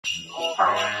Hello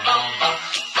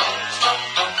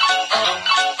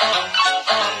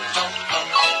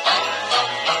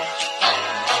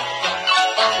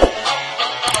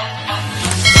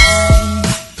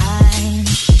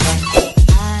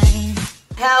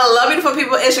beautiful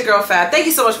people, it's your girl Fab. Thank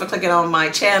you so much for clicking on my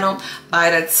channel.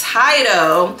 By the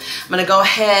title, I'm gonna go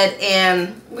ahead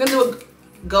and we're gonna do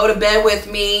a go to bed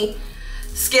with me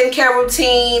skincare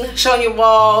routine, showing you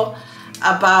all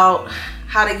about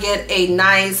how to get a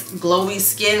nice glowy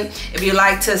skin. If you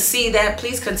like to see that,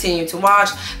 please continue to watch,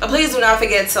 but please do not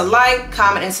forget to like,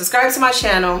 comment, and subscribe to my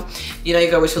channel. You know your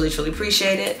girl would truly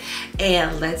appreciate it.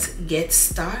 And let's get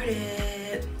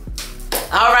started.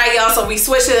 All right, y'all, so we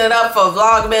switching it up for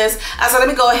Vlogmas. So let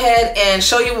me go ahead and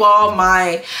show you all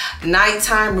my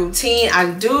nighttime routine. I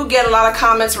do get a lot of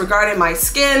comments regarding my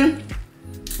skin,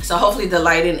 so hopefully the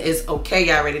lighting is okay.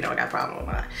 Y'all already know I got a problem with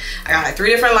mine. I got like 3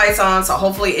 different lights on, so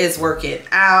hopefully it's working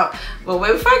out. But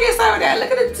wait, before I get started with that,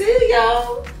 look at the do,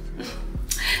 y'all.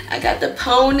 I got the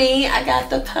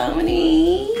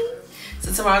pony.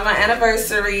 So tomorrow's my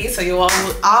anniversary, so you all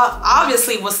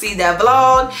obviously will see that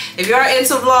vlog. If you're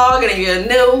into vlog and if you're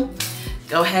new,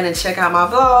 go ahead and check out my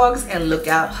vlogs and look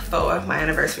out for my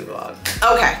anniversary vlog.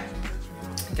 Okay,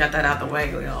 got that out the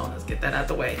way, y'all. Let's get that out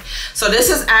the way. So this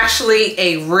is actually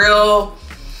a real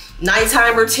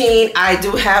nighttime routine. I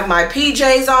do have my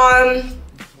PJs on.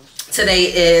 Today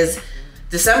is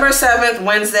December 7th,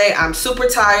 Wednesday. I'm super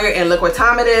tired and look what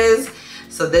time it is.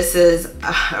 So this is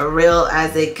a real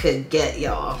as it could get,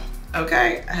 y'all.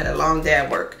 Okay, I had a long day at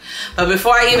work. But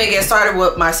before I even get started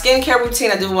with my skincare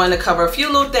routine, I do want to cover a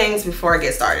few little things before I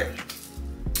get started.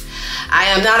 I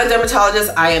am not a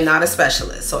dermatologist. I am not a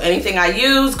specialist. So anything I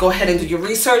use, go ahead and do your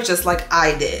research just like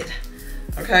I did.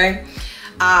 Okay.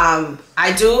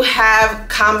 I do have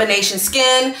combination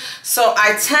skin. So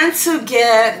I tend to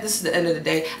get, this is the end of the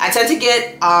day, I tend to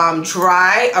get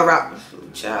dry around,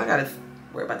 I gotta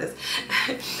worry about this.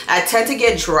 I tend to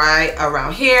get dry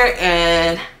around here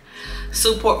and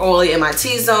super oily in my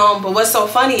T-zone. But what's so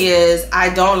funny is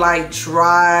I don't like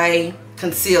dry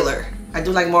concealer. I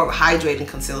do like more of a hydrating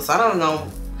concealer. So I don't know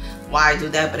why I do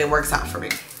that, but it works out for me.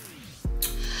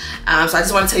 So I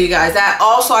just want to tell you guys that.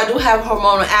 Also, I do have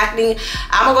hormonal acne.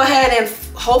 I'm gonna go ahead and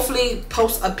hopefully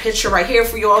post a picture right here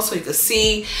for you all so you can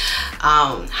see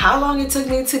how long it took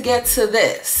me to get to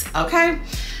this. Okay,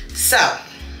 so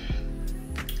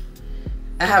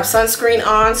I have sunscreen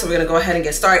on, so we're gonna go ahead and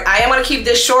get started. I am gonna keep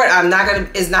this short.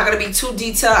 It's not gonna be too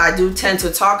detailed. I do tend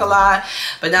to talk a lot,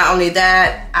 but not only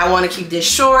that, I wanna keep this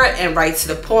short and right to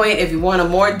the point. If you want a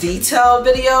more detailed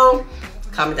video,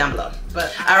 comment down below.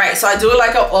 But all right, so I do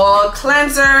like an oil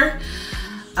cleanser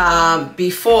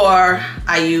before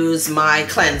I use my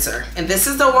cleanser. And this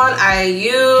is the one I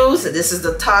use. This is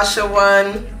the Tatcha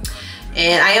one.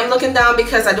 And I am looking down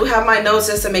because I do have my nose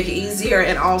just to make it easier,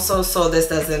 and also so this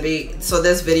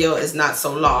video is not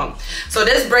so long. So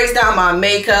this breaks down my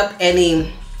makeup,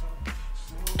 any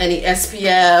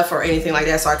SPF or anything like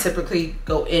that. So I typically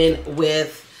go in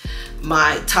with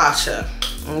my Tatcha.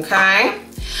 Okay,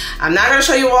 I'm not gonna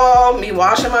show you all me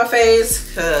washing my face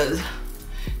because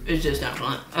it's just not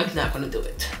fun. I'm not gonna do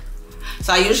it.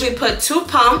 So I usually put 2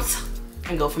 pumps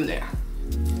and go from there.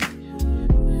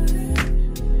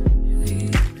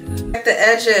 The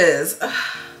edges,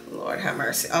 Lord have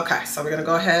mercy. Okay, so we're gonna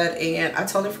go ahead and I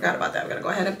totally forgot about that. We're gonna go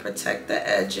ahead and protect the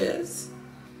edges.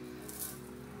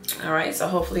 All right, so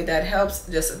hopefully that helps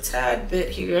just a tad bit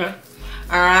here.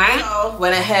 All right, so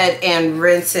went ahead and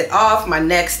rinse it off. My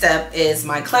next step is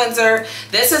my cleanser.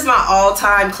 This is my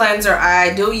all-time cleanser.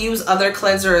 I do use other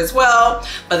cleanser as well,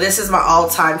 but this is my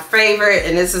all-time favorite,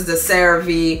 and this is the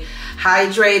CeraVe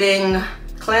Hydrating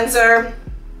Cleanser.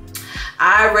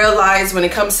 I realize when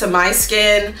it comes to my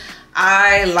skin,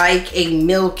 I like a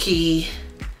milky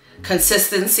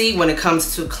consistency when it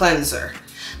comes to cleanser.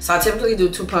 So I typically do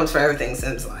 2 pumps for everything,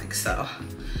 seems like. So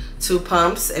 2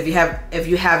 pumps. If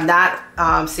you have not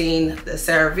seen the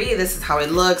CeraVe, this is how it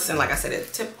looks. And like I said,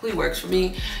 it typically works for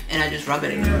me, and I just rub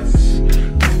it in.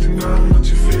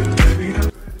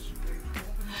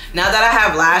 Now that I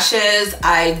have lashes,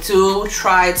 I do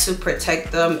try to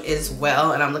protect them as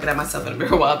well. And I'm looking at myself in the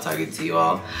mirror while I'm talking to you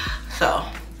all. So,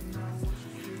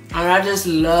 and I just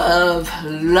love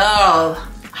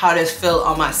how this feels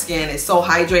on my skin. It's so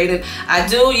hydrated. I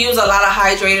do use a lot of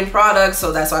hydrating products,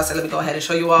 so that's why I said let me go ahead and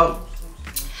show you all,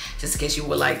 just in case you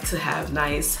would like to have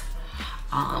nice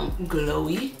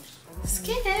glowy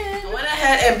skin. I went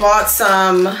ahead and bought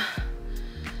some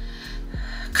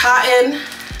cotton.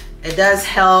 It does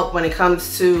help when it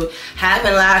comes to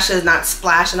having lashes, not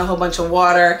splashing a whole bunch of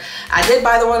water. I did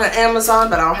buy the one on Amazon,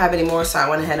 but I don't have any more, so I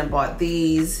went ahead and bought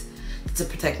these. to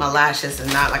protect my lashes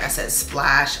and not, like I said,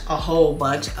 splash a whole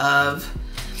bunch of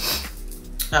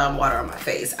water on my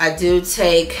face. I do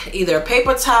take either a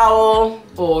paper towel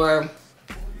or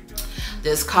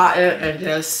this cotton and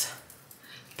just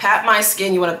pat my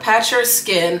skin. You want to pat your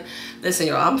skin. Listen,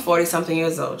 y'all, I'm 40 something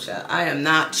years old, child. I am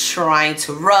not trying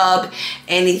to rub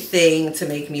anything to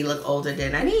make me look older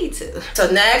than I need to. So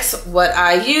next, what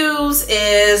I use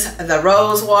is the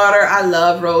Rosewater. I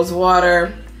love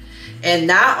Rosewater. And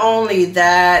not only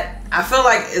that, I feel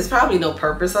like it's probably no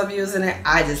purpose of using it.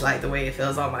 I just like the way it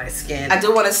feels on my skin. I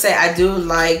do want to say I do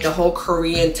like the whole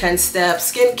Korean 10-step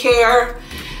skincare.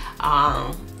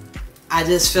 I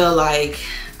just feel like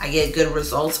I get good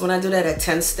results when I do that at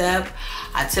 10-step.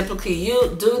 I typically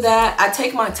do that. I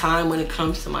take my time when it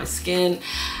comes to my skin.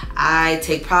 I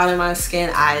take pride in my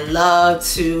skin. I love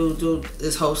to do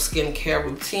this whole skincare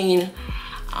routine.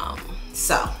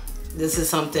 So this is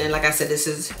something, like I said, this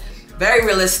is very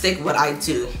realistic what I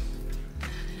do.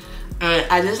 And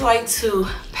I just like to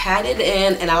pat it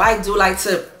in, and I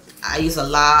use a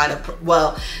lot of,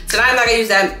 well, tonight I'm not gonna use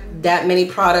that many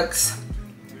products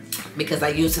because I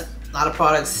used a lot of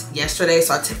products yesterday,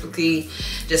 so I typically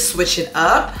just switch it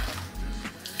up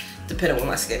depending on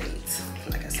what my skin needs,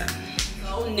 like I said.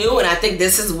 So new, and I think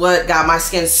this is what got my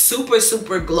skin super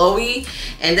glowy,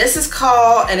 and this is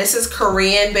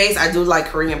Korean based. I do like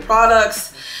Korean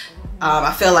products.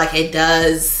 I feel like it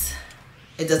does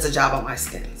a job on my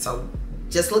skin. So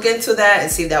just look into that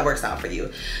and see if that works out for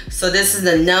you. So this is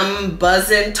the Numb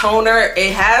Buzzing Toner.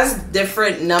 It has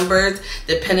different numbers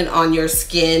depending on your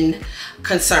skin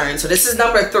concern. So this is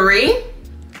number 3.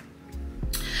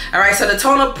 All right, so the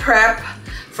toner prep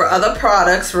for other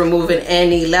products, removing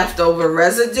any leftover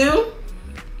residue.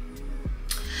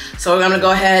 So we're gonna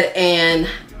go ahead and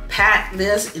pat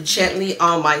this gently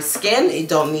on my skin. It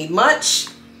don't need much.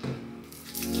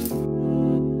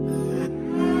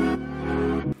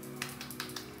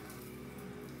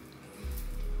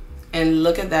 And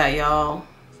look at that, y'all.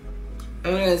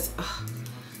 It is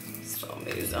so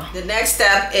amazing. The next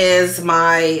step is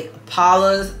my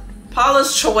Paula's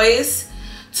Choice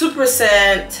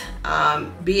 2%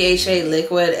 BHA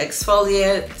Liquid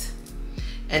exfoliant.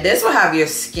 And this will have your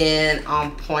skin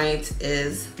on point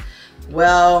as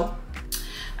well.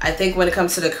 I think when it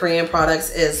comes to the Korean products,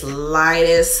 it's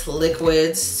lightest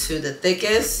liquids to the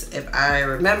thickest, if I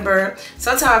remember.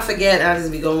 Sometimes I forget and I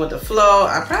just be going with the flow.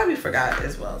 I probably forgot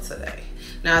as well today.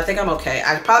 Now I think I'm okay.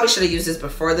 I probably should have used this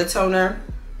before the toner,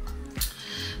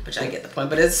 but I get the point.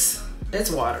 But it's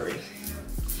watery.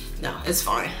 No, it's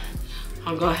fine.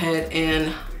 I'll go ahead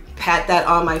and pat that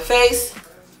on my face.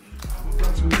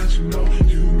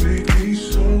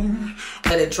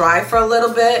 Let it dry for a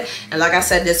little bit, and like I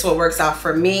said, this is what works out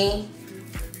for me.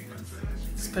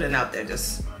 Just putting it out there,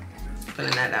 just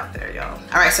putting that out there, y'all.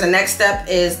 All right, so the next step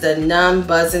is the Numb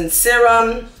Buzzing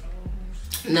Serum,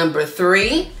 number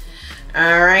 3.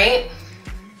 All right,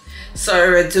 so it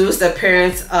reduces the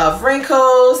appearance of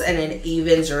wrinkles and it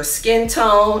evens your skin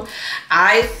tone.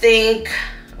 I think,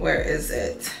 where is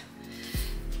it?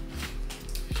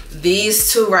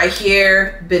 These two right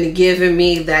here been giving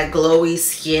me that glowy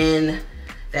skin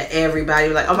that everybody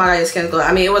was like, oh my God, your skin's glowing.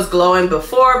 I mean, it was glowing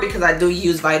before because I do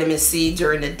use vitamin C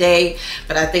during the day,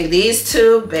 but I think these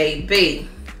two, baby,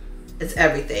 it's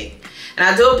everything. And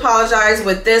I do apologize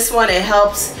with this one. It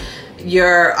helps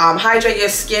your hydrate your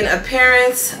skin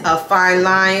appearance of fine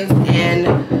lines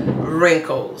and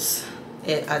wrinkles.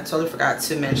 I totally forgot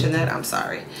to mention that. I'm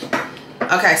sorry.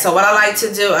 Okay, so what I like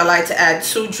to do, I like to add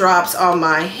 2 drops on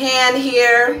my hand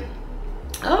here.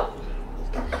 Oh.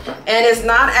 And it's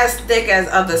not as thick as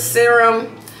other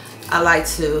serum. I like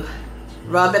to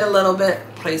rub it a little bit,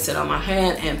 place it on my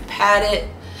hand and pat it.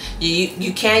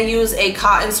 You can use a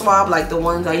cotton swab like the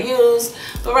ones I use,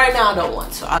 but right now I don't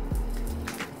want to.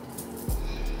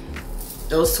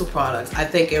 Those 2 products, I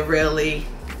think it really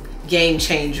game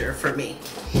changer for me.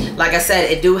 Like I said,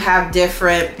 it do have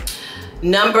different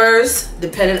numbers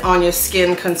depending on your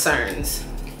skin concerns.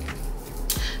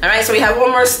 All right, so we have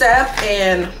one more step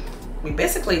and we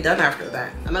basically done after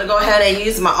that. I'm gonna go ahead and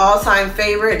use my all-time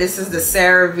favorite. This is the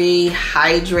CeraVe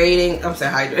Hydrating, I'm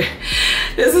sorry, Hydrating.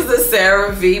 This is the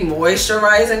CeraVe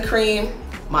Moisturizing Cream.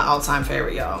 My all-time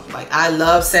favorite, y'all. Like, I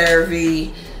love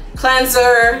CeraVe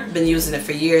cleanser. Been using it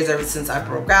for years, ever since I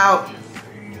broke out.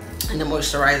 And the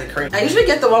moisturizing cream. I usually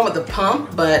get the one with the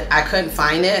pump, but I couldn't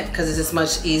find it because it's just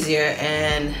much easier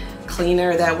and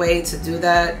cleaner that way to do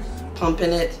that,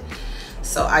 pumping it.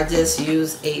 So I just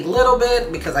use a little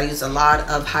bit because I use a lot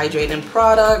of hydrating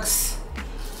products.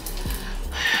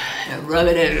 And rub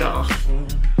it in, y'all.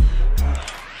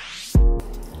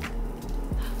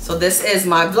 So So this is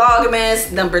my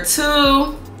Vlogmas number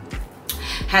 2.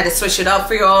 Had to switch it up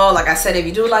for y'all. Like I said, if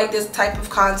you do like this type of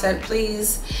content,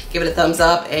 please give it a thumbs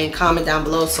up and comment down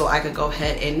below so I could go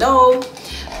ahead and know.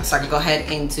 So I could go ahead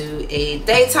and do a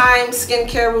daytime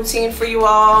skincare routine for you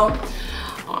all.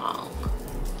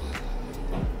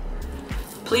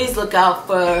 Please look out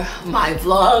for my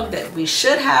vlog that I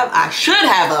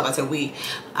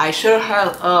should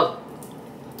have up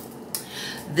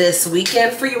this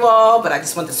weekend for you all, but I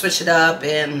just want to switch it up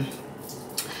and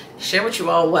share with you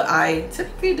all what I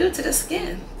typically do to the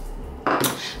skin.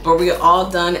 But we are all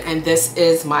done, and this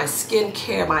is my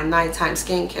skincare, my nighttime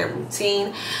skincare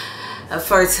routine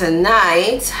for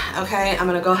tonight. Okay, I'm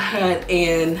gonna go ahead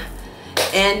and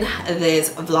end this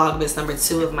Vlogmas number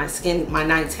 2 of my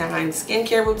nighttime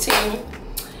skincare routine,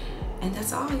 and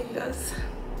that's all, you guys.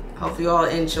 Hope you all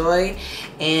enjoy,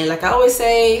 and like I always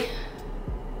say,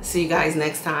 see you guys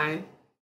next time.